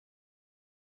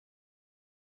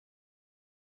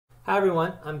Hi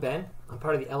everyone, I'm Ben. I'm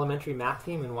part of the elementary math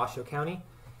team in Washoe County,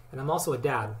 and I'm also a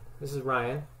dad. This is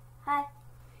Ryan. Hi.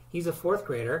 He's a 4th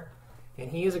grader, and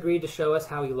he has agreed to show us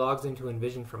how he logs into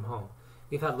Envision from home.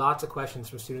 We've had lots of questions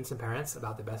from students and parents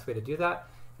about the best way to do that,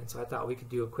 and so I thought we could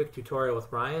do a quick tutorial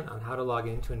with Ryan on how to log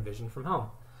into Envision from home.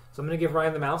 So I'm going to give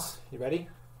Ryan the mouse. You ready?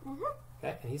 Mm-hmm.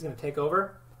 Okay, and he's going to take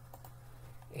over.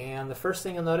 And the first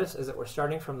thing you'll notice is that we're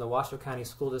starting from the Washoe County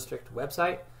School District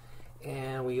website.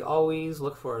 And we always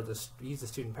look for use the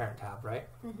student parent tab, right?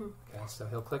 Mm-hmm. Okay, so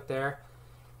he'll click there,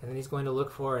 and then he's going to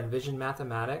look for Envision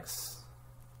Mathematics.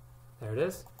 There it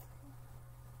is.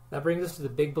 That brings us to the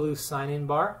big blue sign-in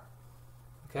bar.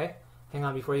 Okay, hang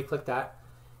on before you click that.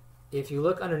 If you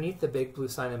look underneath the big blue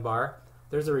sign-in bar,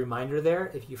 there's a reminder there.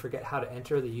 If you forget how to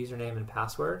enter the username and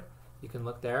password, you can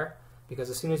look there, because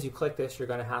as soon as you click this, you're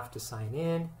going to have to sign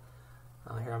in.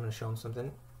 Here, I'm going to show him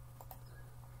something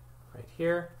right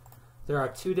here. There are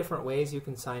 2 different ways you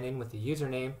can sign in with the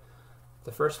username.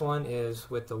 The first one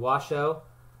is with the Washoe,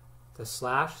 the /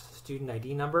 student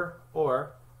ID number,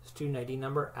 or student ID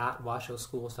number at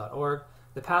washoeschools.org.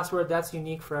 The password, that's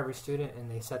unique for every student, and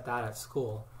they set that at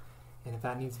school. And if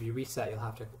that needs to be reset, you'll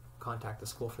have to contact the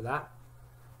school for that.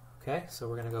 Okay, so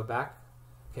we're going to go back.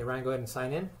 Okay, Ryan, go ahead and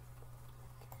sign in.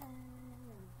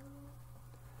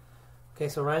 Okay,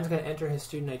 so Ryan's going to enter his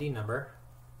student ID number.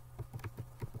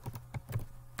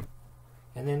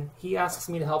 And then he asks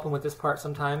me to help him with this part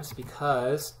sometimes,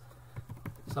 because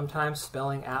sometimes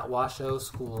spelling at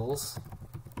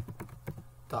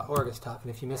washoeschools.org is tough, and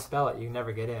if you misspell it, you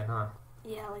never get in, huh?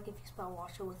 Yeah, like if you spell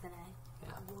Washoe with an A.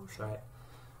 Yeah, that's right.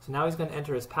 So now he's going to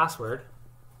enter his password.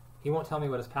 He won't tell me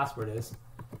what his password is,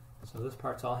 so this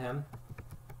part's all him.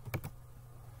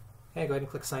 Okay, go ahead and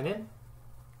click sign in.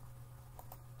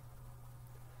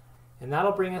 And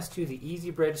that'll bring us to the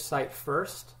EasyBridge site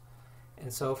first.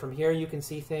 And so from here you can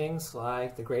see things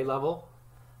like the grade level,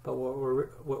 but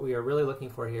what we are really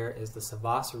looking for here is the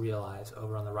Savas Realize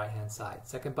over on the right hand side.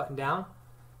 Second button down.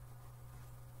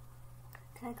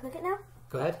 Can I click it now?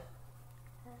 Go ahead.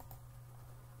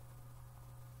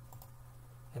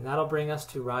 And that'll bring us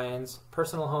to Ryan's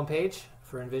personal homepage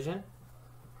for Envision.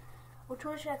 Which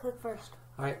one should I click first?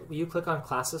 Alright, will you click on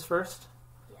classes first?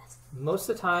 Yes. Most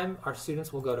of the time our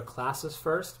students will go to classes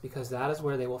first, because that is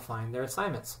where they will find their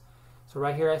assignments. So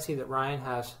right here I see that Ryan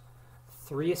has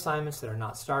 3 assignments that are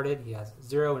not started. He has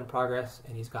 0 in progress,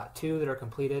 and he's got 2 that are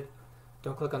completed.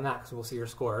 Don't click on that because we'll see your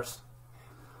scores.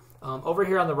 Over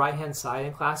here on the right hand side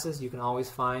in classes, you can always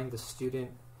find the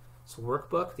student's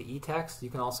workbook, the e-text. You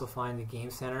can also find the Game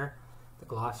Center, the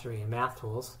glossary, and math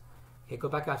tools. Okay, go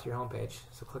back out to your home page.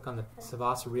 So click on the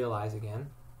Savas Realize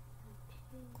again.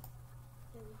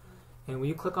 And will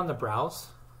you click on the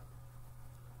Browse?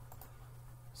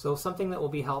 So something that will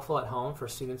be helpful at home for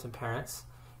students and parents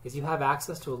is you have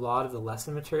access to a lot of the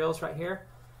lesson materials right here.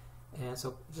 And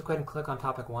so just go ahead and click on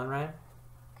topic 1, Ryan.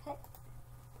 Okay.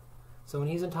 So when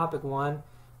he's in topic 1,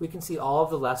 we can see all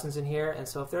of the lessons in here. And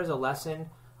so if there's a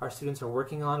lesson our students are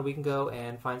working on, we can go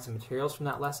and find some materials from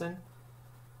that lesson.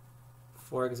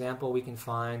 For example, we can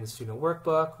find the student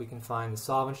workbook, we can find the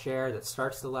Solve and Share that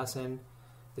starts the lesson,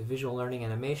 the visual learning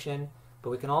animation, but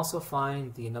we can also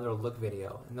find the Another Look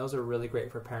video, and those are really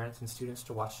great for parents and students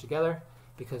to watch together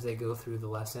because they go through the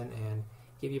lesson and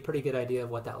give you a pretty good idea of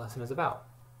what that lesson is about.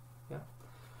 Yeah.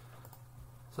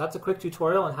 So that's a quick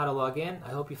tutorial on how to log in.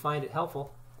 I hope you find it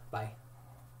helpful. Bye.